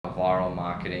viral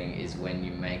marketing is when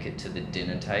you make it to the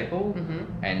dinner table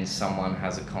and someone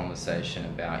has a conversation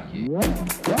about you.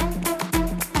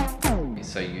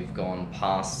 So you've gone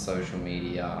past social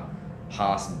media,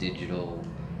 past digital,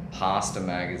 past a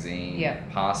magazine,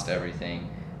 past everything,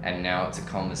 and now it's a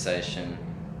conversation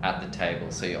at the table.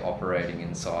 So you're operating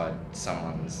inside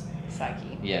someone's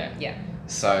psyche. Yeah. Yeah.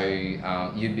 So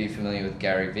you'd be familiar with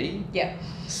Gary Vee? Yeah.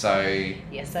 So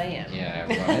yes, I am. yeah,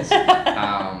 everyone is.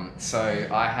 So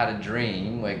I had a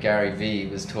dream where Gary Vee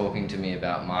was talking to me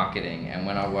about marketing, and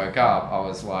when I woke up, I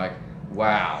was like,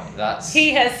 wow,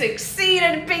 he has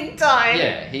succeeded big time.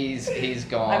 Yeah, he's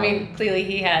gone. I mean, clearly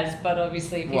he has, but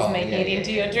obviously if he's making it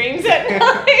into your dreams at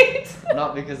night.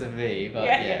 Not because of me, but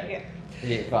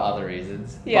for other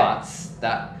reasons. Yeah.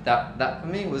 But that for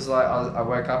me was like, I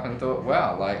woke up and thought,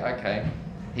 wow, like, okay,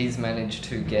 he's managed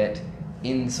to get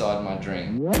inside my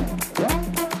dream.